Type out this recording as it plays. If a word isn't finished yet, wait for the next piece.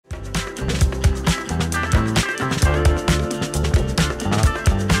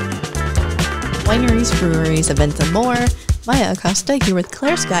wineries, breweries, events, and more. Maya Acosta here with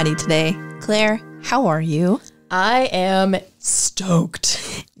Claire Scotty today. Claire, how are you? I am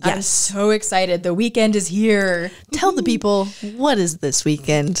stoked. Yes. I'm so excited. The weekend is here. Tell the people, what is this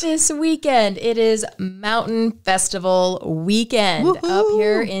weekend? This weekend, it is Mountain Festival weekend up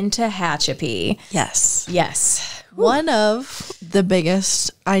here in Tehachapi. Yes. Yes. One of the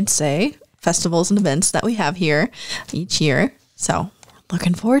biggest, I'd say, festivals and events that we have here each year. So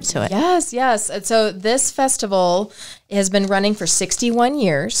looking forward to it. Yes, yes. And so this festival has been running for 61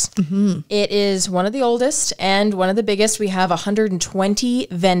 years. Mm-hmm. It is one of the oldest and one of the biggest. We have 120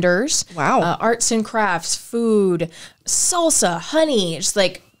 vendors. Wow. Arts and crafts, food, salsa, honey, just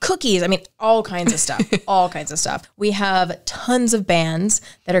like cookies. I mean, all kinds of stuff, all kinds of stuff. We have tons of bands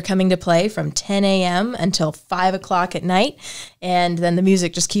that are coming to play from 10 a.m. until 5 o'clock at night. And then the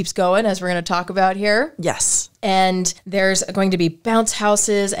music just keeps going, as we're going to talk about here. Yes. And there's going to be bounce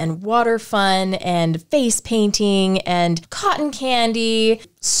houses and water fun and face painting and cotton candy.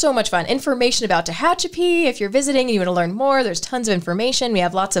 So much fun. Information about Tehachapi. If you're visiting and you want to learn more, there's tons of information. We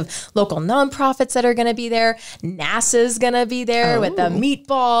have lots of local nonprofits that are going to be there. NASA's going to be there with a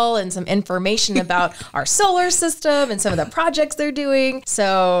meatball and some information about our solar system and some of the projects they're doing.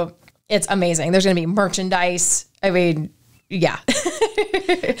 So it's amazing. There's going to be merchandise. I mean, yeah.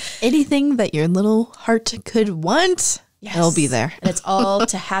 Anything that your little heart could want, yes. It'll be there. And it's all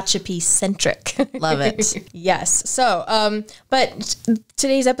Tehachapi centric. Love it. Yes. So, but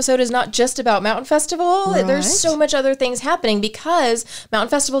today's episode is not just about Mountain Festival. Right. There's so much other things happening because Mountain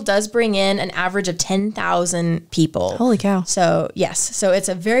Festival does bring in an average of 10,000 people. Holy cow. So yes. So it's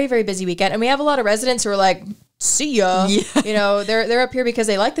a very, very busy weekend. And we have a lot of residents who are like, see ya. Yeah. You know, they're up here because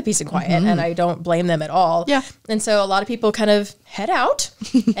they like the peace and quiet, and I don't blame them at all. Yeah. And so a lot of people kind of head out,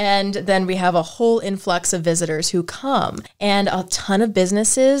 and then we have a whole influx of visitors who come, and a ton of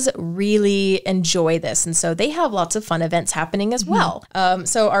businesses really enjoy this. And so they have lots of fun events happening as well.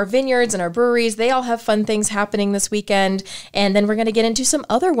 So our vineyards and our breweries, they all have fun things happening this weekend. And then we're going to get into some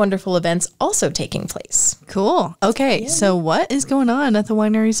other wonderful events also taking place. Cool. Okay. So what is going on at the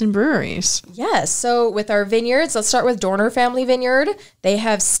wineries and breweries? Yes. So with our vineyards, let's start with Dorner Family Vineyard. They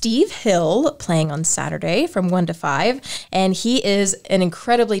have Steve Hill playing on Saturday from 1 to 5. And he is an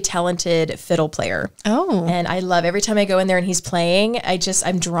incredibly talented fiddle player. Oh. And I love every time I go in there and he's playing,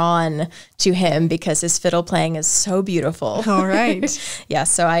 I'm drawn to him because his fiddle playing is so beautiful. All right. Yeah.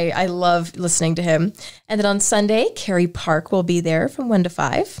 So I love listening to him. And then on Sunday, Carrie Park will be there from 1 to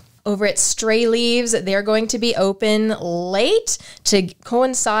 5. Over at Stray Leaves, they're going to be open late to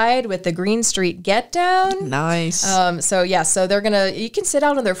coincide with the Green Street Get Down. Nice. So you can sit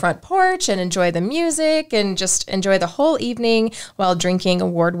out on their front porch and enjoy the music and just enjoy the whole evening while drinking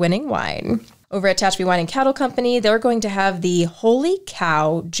award-winning wine. Over at Tehachapi Wine and Cattle Company, they're going to have the Holy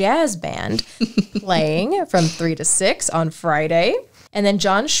Cow Jazz Band playing from 3 to 6 on Friday. And then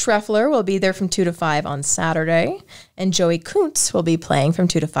John Schreffler will be there from 2 to 5 on Saturday. And Joey Kuntz will be playing from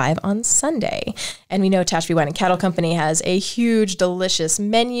 2 to 5 on Sunday. And we know Tehachapi Wine and Cattle Company has a huge, delicious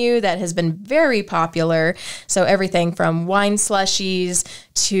menu that has been very popular. So everything from wine slushies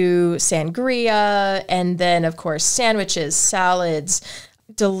to sangria, and then, of course, sandwiches, salads,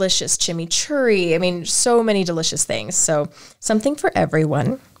 delicious chimichurri. I mean, so many delicious things. So something for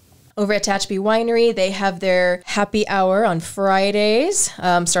everyone. Over at Tehachapi Winery, they have their happy hour on Fridays,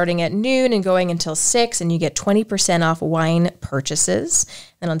 starting at noon and going until 6, and you get 20% off wine purchases.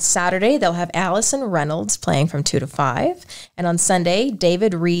 And on Saturday, they'll have Allison Reynolds playing from 2 to 5. And on Sunday,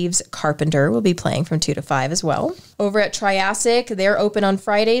 David Reeves Carpenter will be playing from 2 to 5 as well. Over at Triassic, they're open on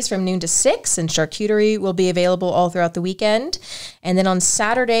Fridays from noon to 6, and charcuterie will be available all throughout the weekend. And then on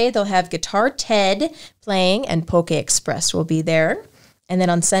Saturday, they'll have Guitar Ted playing, and Poke Express will be there. And then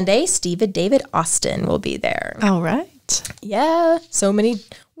on Sunday, Steve and David Austin will be there. All right. Yeah, so many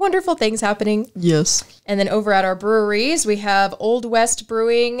wonderful things happening. Yes. And then over at our breweries, we have Old West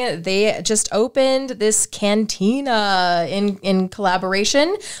Brewing. They just opened this cantina in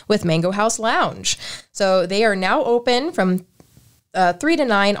collaboration with Mango House Lounge. So they are now open from 3 to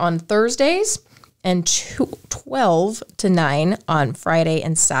 9 on Thursdays and 12 to 9 on Friday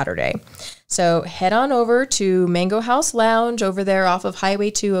and Saturday. So head on over to Mango House Lounge over there off of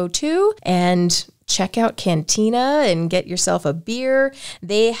Highway 202 and check out Cantina and get yourself a beer.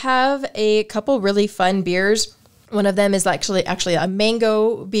 They have a couple really fun beers. One of them is actually a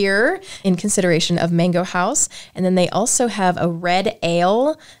mango beer in consideration of Mango House. And then they also have a red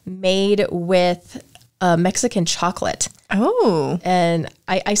ale made with Mexican chocolate. Oh. And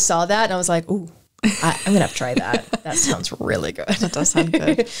I saw that and I was like, ooh. I'm going to have to try that. That sounds really good. That does sound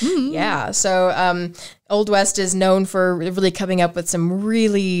good. Mm-hmm. Yeah. So Old West is known for really coming up with some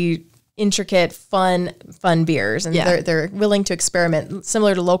really intricate, fun beers. And they're willing to experiment,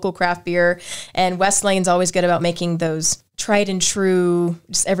 similar to local craft beer. And West Lane's always good about making those tried and true,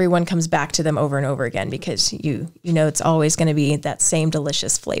 just everyone comes back to them over and over again because you know it's always going to be that same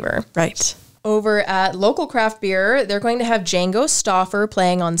delicious flavor. Right. Over at Local Craft Beer, they're going to have Django Stauffer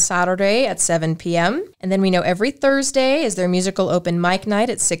playing on Saturday at 7 p.m. And then we know every Thursday is their musical open mic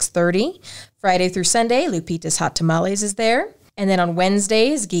night at 6:30. Friday through Sunday, Lupita's Hot Tamales is there. And then on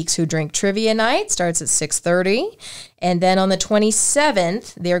Wednesdays, Geeks Who Drink Trivia Night starts at 6:30. And then on the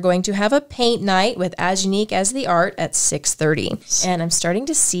 27th, they're going to have a paint night with As Unique as the Art at 6:30. And I'm starting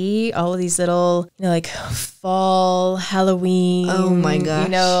to see all of these little, like fall, Halloween. Oh my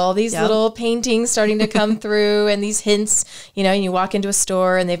gosh. All these little paintings starting to come through and these hints, and you walk into a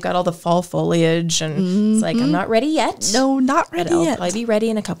store and they've got all the fall foliage and it's like, I'm not ready yet. No, not ready I'll yet. probably be ready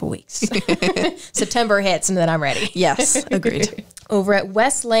in a couple weeks. September hits and then I'm ready. Yes, agreed. Over at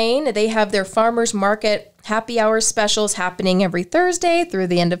West Lane, they have their farmers market happy hour specials happening every Thursday through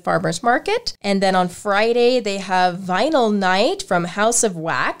the end of farmers market. And then on Friday, they have vinyl night from House of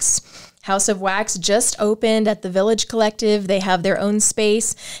Wax. House of Wax just opened at the Village Collective. They have their own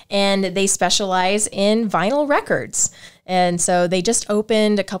space and they specialize in vinyl records. And so they just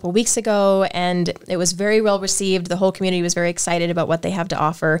opened a couple weeks ago and it was very well received. The whole community was very excited about what they have to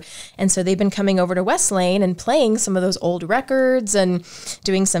offer. And so they've been coming over to West Lane and playing some of those old records and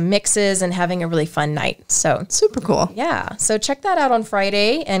doing some mixes and having a really fun night. So super cool. Yeah. So check that out on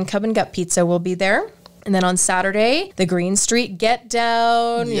Friday and Cub and Gut Pizza will be there. And then on Saturday, the Green Street Get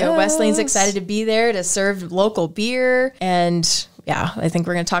Down. Yes. West Lane's excited to be there to serve local beer. And yeah, I think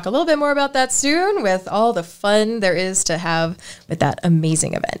we're going to talk a little bit more about that soon with all the fun there is to have with that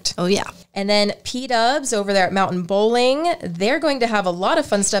amazing event. Oh, yeah. And then P-Dubs over there at Mountain Bowling, they're going to have a lot of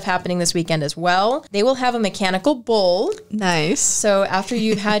fun stuff happening this weekend as well. They will have a mechanical bull. Nice. So after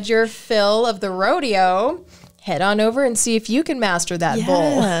you've had your fill of the rodeo, head on over and see if you can master that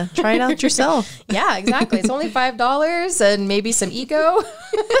bowl. Try it out yourself. Yeah, exactly. It's only $5 and maybe some ego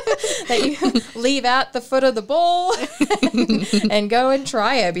that you leave at the foot of the bowl and go and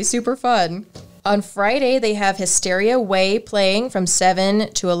try it. It'd be super fun. On Friday, they have Hysteria Way playing from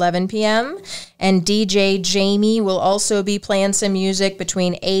 7 to 11 p.m. And DJ Jamie will also be playing some music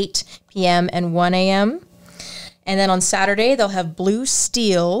between 8 p.m. and 1 a.m. And then on Saturday, they'll have Blue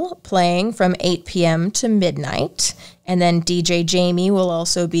Steel playing from 8 p.m. to midnight. And then DJ Jamie will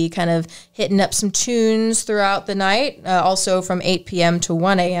also be kind of hitting up some tunes throughout the night, also from 8 p.m. to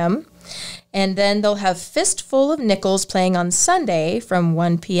 1 a.m. And then they'll have Fistful of Nickels playing on Sunday from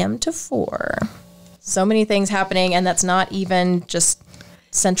 1 p.m. to 4. So many things happening, and that's not even just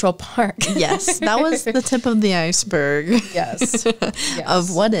Central Park. Yes, that was the tip of the iceberg. Yes.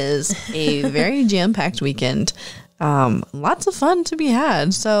 Of what is a very jam-packed weekend. Lots of fun to be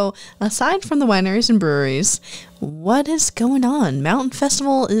had. So aside from the wineries and breweries, what is going on? Mountain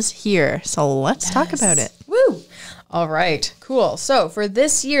Festival is here. So let's talk about it. Woo! All right, cool. So for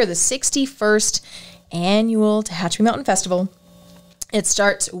this year, the 61st annual Tehachapi Mountain Festival, it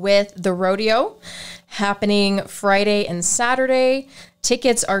starts with the rodeo happening Friday and Saturday.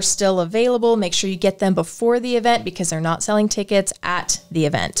 Tickets are still available. Make sure you get them before the event because they're not selling tickets at the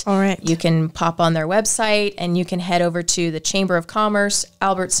event. All right. You can pop on their website and you can head over to the Chamber of Commerce,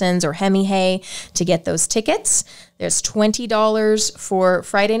 Albertsons, or Hemi Hay to get those tickets. There's $20 for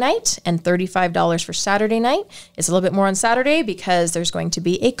Friday night and $35 for Saturday night. It's a little bit more on Saturday because there's going to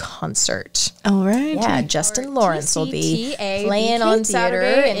be a concert. All right. Yeah, Justin Lawrence will be playing on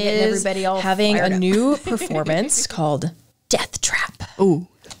Saturday and getting everybody all having a new performance called Death Trap. Ooh.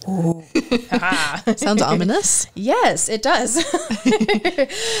 Sounds ominous. Yes, it does.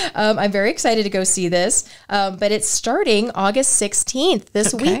 I'm very excited to go see this, but it's starting August 16th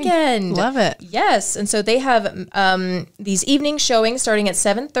this weekend. Love it. Yes, and so they have these evening showings starting at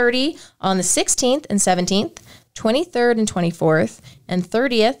 7:30 on the 16th and 17th, 23rd and 24th, and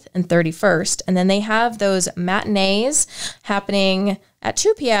 30th and 31st. And then they have those matinees happening at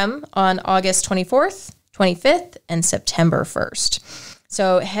 2 p.m. on August 24th, 25th, and September 1st.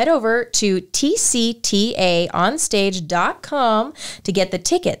 So head over to tctaonstage.com to get the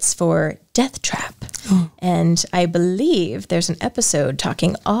tickets for Death Trap. And I believe there's an episode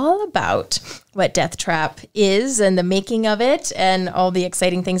talking all about what Death Trap is and the making of it and all the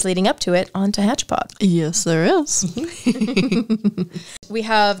exciting things leading up to it on Tehachapi. Yes, there is. We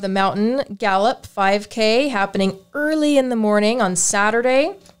have the Mountain Gallop 5K happening early in the morning on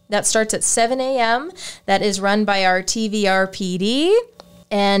Saturday. That starts at 7 a.m. That is run by our TVR PD.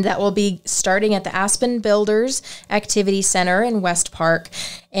 And that will be starting at the Aspen Builders Activity Center in West Park.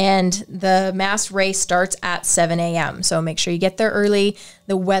 And the mass race starts at 7 a.m. So make sure you get there early.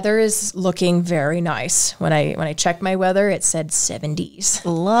 The weather is looking very nice. When I checked my weather, it said 70s.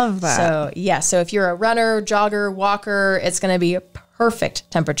 Love that. So yeah, so if you're a runner, jogger, walker, it's going to be a perfect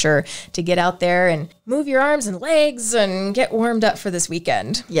temperature to get out there and move your arms and legs and get warmed up for this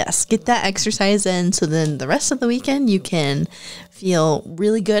weekend. Yes, get that exercise in so then the rest of the weekend you can feel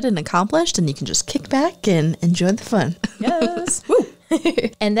really good and accomplished and you can just kick back and enjoy the fun. Yes. Woo.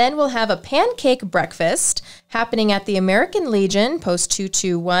 And then we'll have a pancake breakfast happening at the American Legion, Post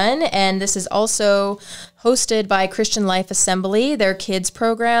 221. And this is also hosted by Christian Life Assembly, their kids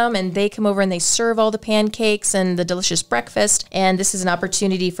program. And they come over and they serve all the pancakes and the delicious breakfast. And this is an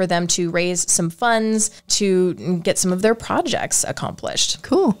opportunity for them to raise some funds to get some of their projects accomplished.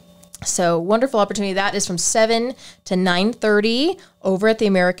 Cool. So wonderful opportunity. That is from 7 to 9:30 over at the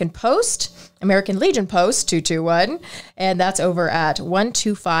American Legion Post 221. And that's over at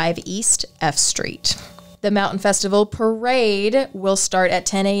 125 East F Street. The Mountain Festival Parade will start at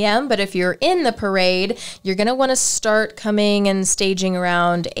 10 a.m., but if you're in the parade, you're going to want to start coming and staging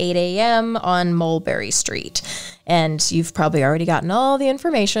around 8 a.m. on Mulberry Street. And you've probably already gotten all the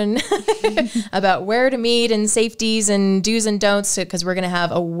information about where to meet and safeties and do's and don'ts, because we're going to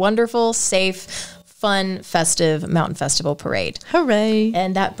have a wonderful, safe, fun, festive Mountain Festival Parade. Hooray.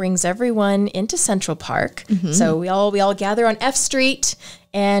 And that brings everyone into Central Park. Mm-hmm. So we all gather on F Street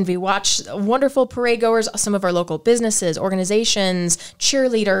and we watch wonderful parade goers, some of our local businesses, organizations,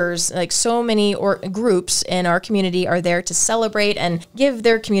 cheerleaders, like so many groups in our community are there to celebrate and give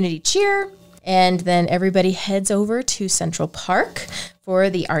their community cheer. And then everybody heads over to Central Park for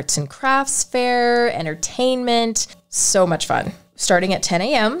the arts and crafts fair, entertainment, so much fun. Starting at 10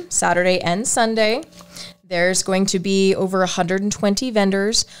 a.m., Saturday and Sunday, there's going to be over 120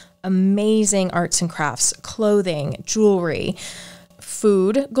 vendors, amazing arts and crafts, clothing, jewelry,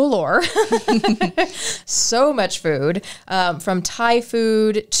 food galore. So much food, from Thai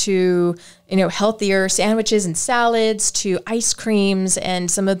food to, healthier sandwiches and salads to ice creams and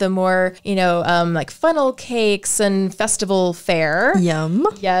some of the more, like funnel cakes and festival fare. Yum.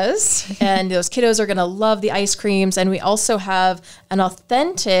 Yes. And those kiddos are going to love the ice creams. And we also have an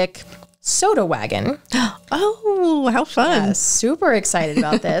authentic soda wagon. Oh, how fun. Yeah, super excited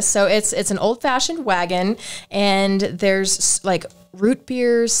about this. So it's an old-fashioned wagon, and there's like root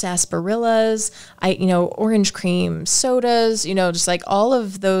beers, sarsaparillas, orange cream sodas, just like all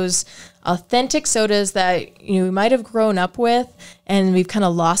of those authentic sodas that we might have grown up with, and we've kind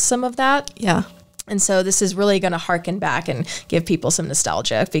of lost some of that. Yeah. And so this is really going to harken back and give people some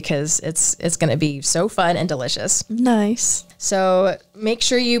nostalgia, because it's going to be so fun and delicious. Nice. So make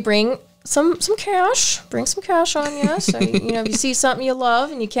sure you bring some cash. Bring some cash on you. So, if you see something you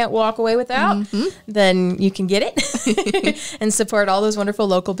love and you can't walk away without, then you can get it and support all those wonderful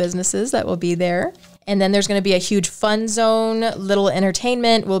local businesses that will be there. And then there's going to be a huge fun zone, little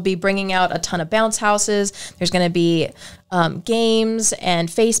entertainment. We'll be bringing out a ton of bounce houses. There's going to be games and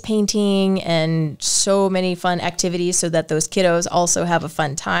face painting and so many fun activities so that those kiddos also have a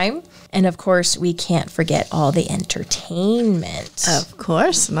fun time. And of course, we can't forget all the entertainment. Of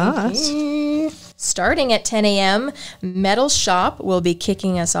course not. Starting at 10 a.m., Metal Shop will be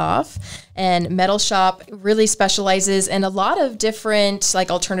kicking us off. And Metal Shop really specializes in a lot of different,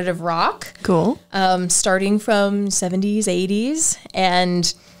 like, alternative rock. Cool. Starting from 70s, 80s.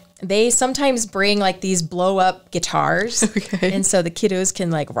 And they sometimes bring like these blow up guitars. Okay. And so the kiddos can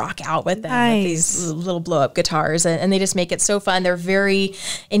like rock out with them with these little blow up guitars. And they just make it so fun. They're very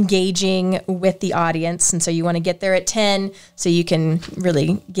engaging with the audience. And so you want to get there at 10 so you can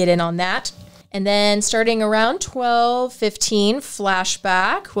really get in on that. And then starting around 12:15,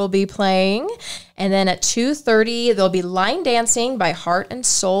 Flashback will be playing. And then at 2:30, there'll be line dancing by Heart and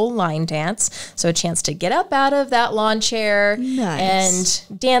Soul Line Dance. So a chance to get up out of that lawn chair and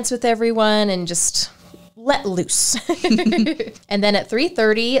dance with everyone and just let loose. And then at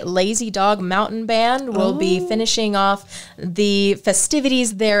 3:30, Lazy Dog Mountain Band will be finishing off the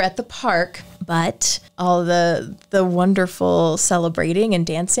festivities there at the park. But all the wonderful celebrating and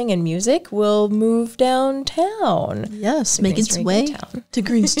dancing and music will move downtown. Yes, make its way to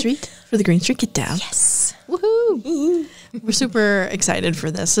Green Street for the Green Street Get Down. Yes. Woohoo! We're super excited for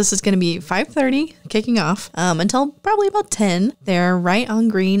this. This is going to be 5:30 kicking off until probably about 10. They're right on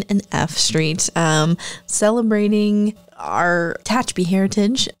Green and F Street, celebrating our Tehachapi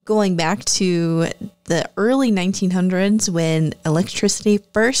heritage, going back to the early 1900s when electricity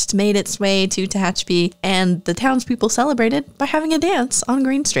first made its way to Tehachapi, and the townspeople celebrated by having a dance on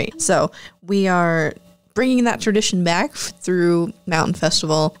Green Street. So we are bringing that tradition back through Mountain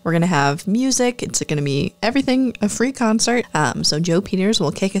Festival. We're going to have music. It's going to be everything a free concert. So Joe Peters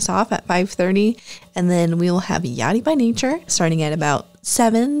will kick us off at 5:30, and then we will have Yachty by Nature starting at about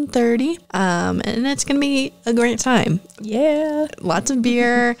 7:30, and it's going to be a great time. Yeah. Lots of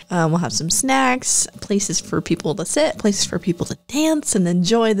beer. We'll have some snacks, places for people to sit, places for people to dance and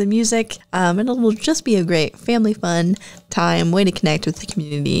enjoy the music. It will just be a great family fun time, way to connect with the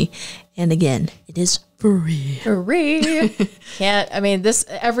community. And again, it is free. Free.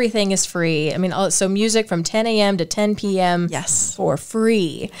 Everything is free. I mean, so music from 10 a.m. to 10 p.m. Yes. For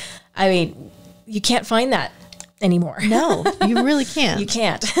free. I mean, you can't find that anymore. No, you really can't. You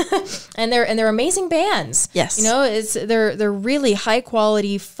can't. and they're amazing bands. Yes. You know, they're really high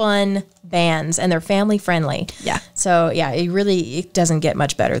quality, fun bands, and they're family friendly. Yeah. So yeah, it doesn't get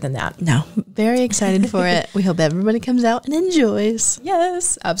much better than that. No, very excited for it. We hope everybody comes out and enjoys.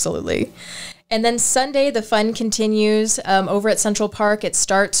 Yes, absolutely. And then Sunday, the fun continues over at Central Park. It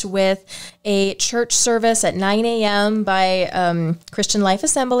starts with a church service at 9 a.m. by Christian Life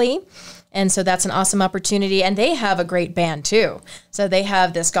Assembly. And so that's an awesome opportunity. And they have a great band too. So they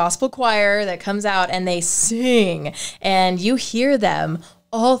have this gospel choir that comes out and they sing. And you hear them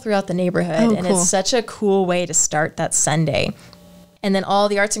all throughout the neighborhood. Oh, and cool. It's such a cool way to start that Sunday. And then all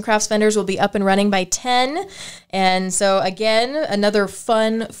the arts and crafts vendors will be up and running by 10. And so again, another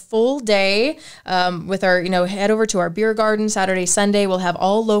fun full day with our, head over to our beer garden Saturday, Sunday. We'll have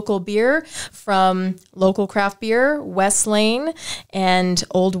all local beer from local craft beer, West Lane, and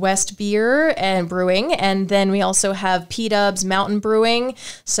Old West Beer and Brewing. And then we also have P-Dubs Mountain Brewing.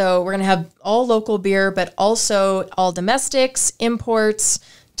 So we're going to have all local beer, but also all domestics, imports,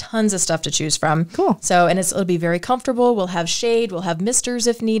 tons of stuff to choose from. Cool. So, and it'll be very comfortable. We'll have shade. We'll have misters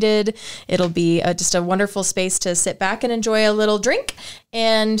if needed. It'll be just a wonderful space to sit back and enjoy a little drink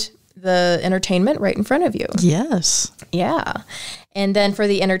and the entertainment right in front of you. Yes. Yeah. And then for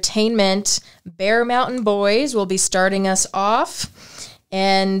the entertainment, Bear Mountain Boys will be starting us off.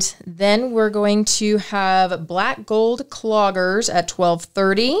 And then we're going to have Black Gold Cloggers at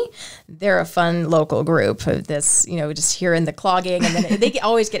 12:30. They're a fun local group. This, just hearing the clogging, and then they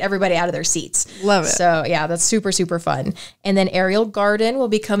always get everybody out of their seats. Love it. So yeah, that's super, super fun. And then Aerial Garden will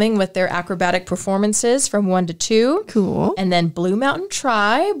be coming with their acrobatic performances from 1 to 2. Cool. And then Blue Mountain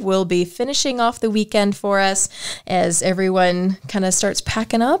Tribe will be finishing off the weekend for us as everyone kind of starts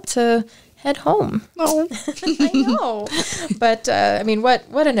packing up to head home. Oh. I know. But,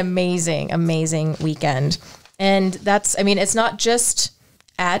 what an amazing, amazing weekend. And that's, it's not just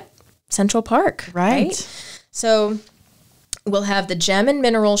at Central Park, right? So we'll have the Gem and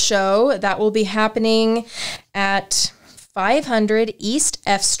Mineral Show. That will be happening at 500 East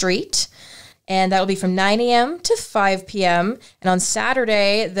F Street. And that will be from 9 a.m. to 5 p.m. And on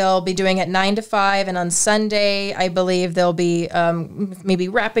Saturday, they'll be doing it 9 to 5. And on Sunday, I believe they'll be maybe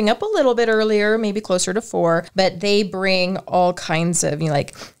wrapping up a little bit earlier, maybe closer to 4. But they bring all kinds of,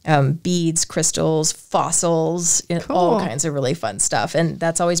 beads, crystals, fossils, Cool. all kinds of really fun stuff. And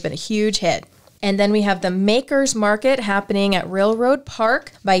that's always been a huge hit. And then we have the Makers Market happening at Railroad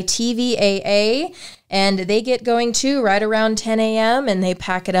Park by TVAA. And they get going too right around 10 a.m. and they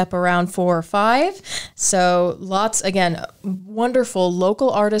pack it up around 4 or 5. So lots, again, wonderful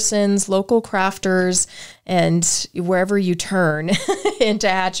local artisans, local crafters, and wherever you turn in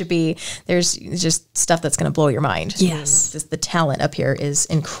Tehachapi, there's just stuff that's going to blow your mind. Yes. The talent up here is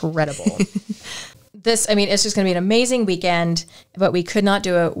incredible. It's just going to be an amazing weekend, but we could not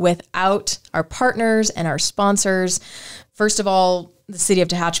do it without our partners and our sponsors. First of all, the city of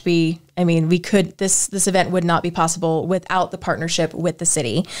Tehachapi. This event would not be possible without the partnership with the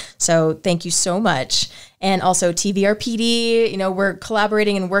city. So thank you so much. And also TVRPD, we're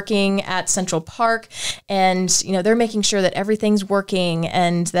collaborating and working at Central Park, and, they're making sure that everything's working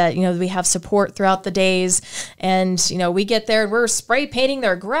and that, we have support throughout the days. And, we get there and we're spray painting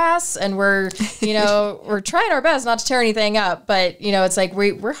their grass and we're trying our best not to tear anything up, but, it's like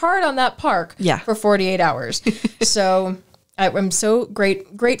we're hard on that park for 48 hours. So I'm so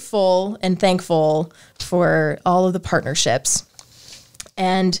grateful and thankful for all of the partnerships.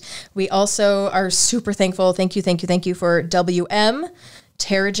 And we also are super thankful. Thank you for WM,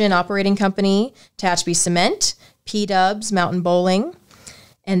 Terrigen Operating Company, Tehachapi Cement, P-Dubs, Mountain Bowling.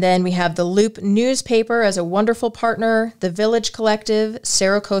 And then we have the Loop newspaper as a wonderful partner, the Village Collective,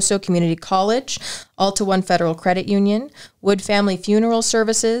 Saracoso Community College, Alta One Federal Credit Union, Wood Family Funeral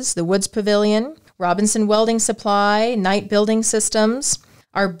Services, the Woods Pavilion, Robinson Welding Supply, Knight Building Systems,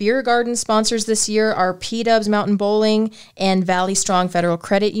 Our beer garden sponsors this year are P-Dubs Mountain Bowling and Valley Strong Federal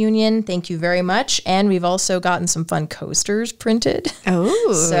Credit Union. Thank you very much. And we've also gotten some fun coasters printed.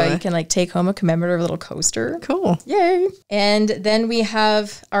 Oh. So you can like take home a commemorative little coaster. Cool. Yay. And then we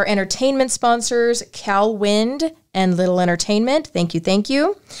have our entertainment sponsors, Cal Wind and Little Entertainment. Thank you. Thank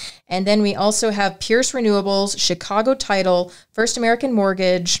you. And then we also have Pierce Renewables, Chicago Title, First American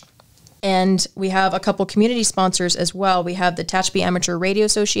Mortgage, and we have a couple community sponsors as well. We have the Tehachapi Amateur Radio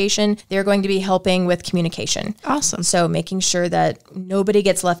Association. They're going to be helping with communication. Awesome. So making sure that nobody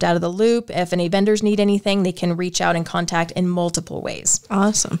gets left out of the loop. If any vendors need anything, they can reach out and contact in multiple ways.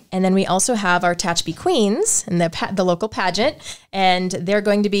 Awesome. And then we also have our Tehachapi Queens and the local pageant. And they're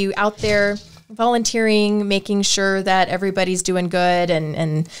going to be out there volunteering, making sure that everybody's doing good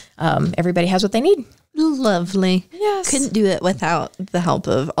and everybody has what they need. Lovely. Yes. Couldn't do it without the help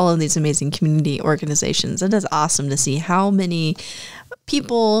of all of these amazing community organizations. It is awesome to see how many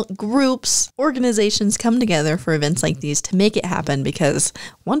people, groups, organizations come together for events like these to make it happen, because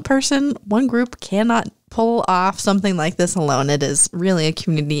one person, one group cannot pull off something like this alone. It is really a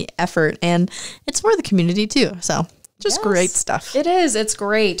community effort, and it's for the community too. So just great stuff. It is. It's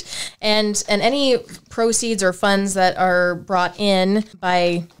great. And any proceeds or funds that are brought in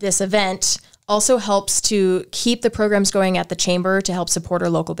by this event also helps to keep the programs going at the chamber to help support our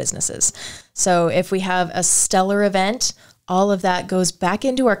local businesses. So if we have a stellar event, all of that goes back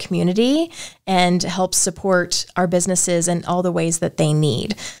into our community and helps support our businesses in all the ways that they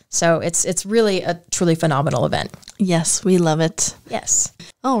need. So it's really a truly phenomenal event. Yes, we love it. Yes.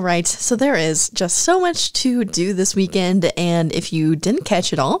 All right. So there is just so much to do this weekend. And if you didn't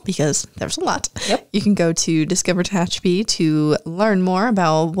catch it all, because there's a lot, you can go to Discover Tehachapi to learn more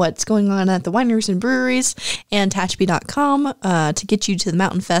about what's going on at the wineries and breweries, and Tehachapi.com to get you to the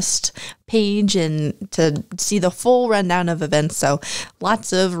Mountain Fest page and to see the full rundown of events. So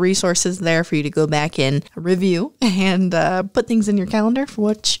lots of resources there for you to go back and review and put things in your calendar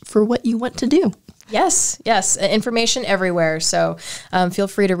for what you want to do. Yes. Information everywhere. So feel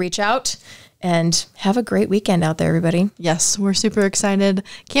free to reach out and have a great weekend out there, everybody. Yes, we're super excited.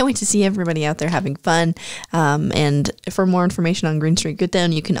 Can't wait to see everybody out there having fun. And for more information on Green Street Good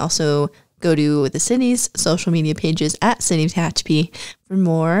Down, you can also go to the city's social media pages at City of Tehachapi for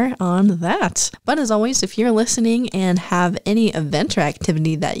more on that. But as always, if you're listening and have any event or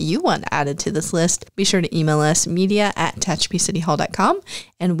activity that you want added to this list, be sure to email us media@tehachapicityhall.com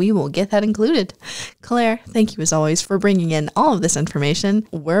and we will get that included. Claire, thank you as always for bringing in all of this information.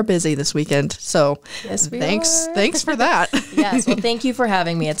 We're busy this weekend, so thanks for that. Yes, well, thank you for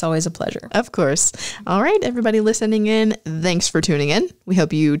having me. It's always a pleasure. Of course. All right, everybody listening in, thanks for tuning in. We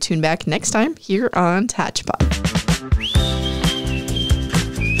hope you tune back next time here on Tehachapi.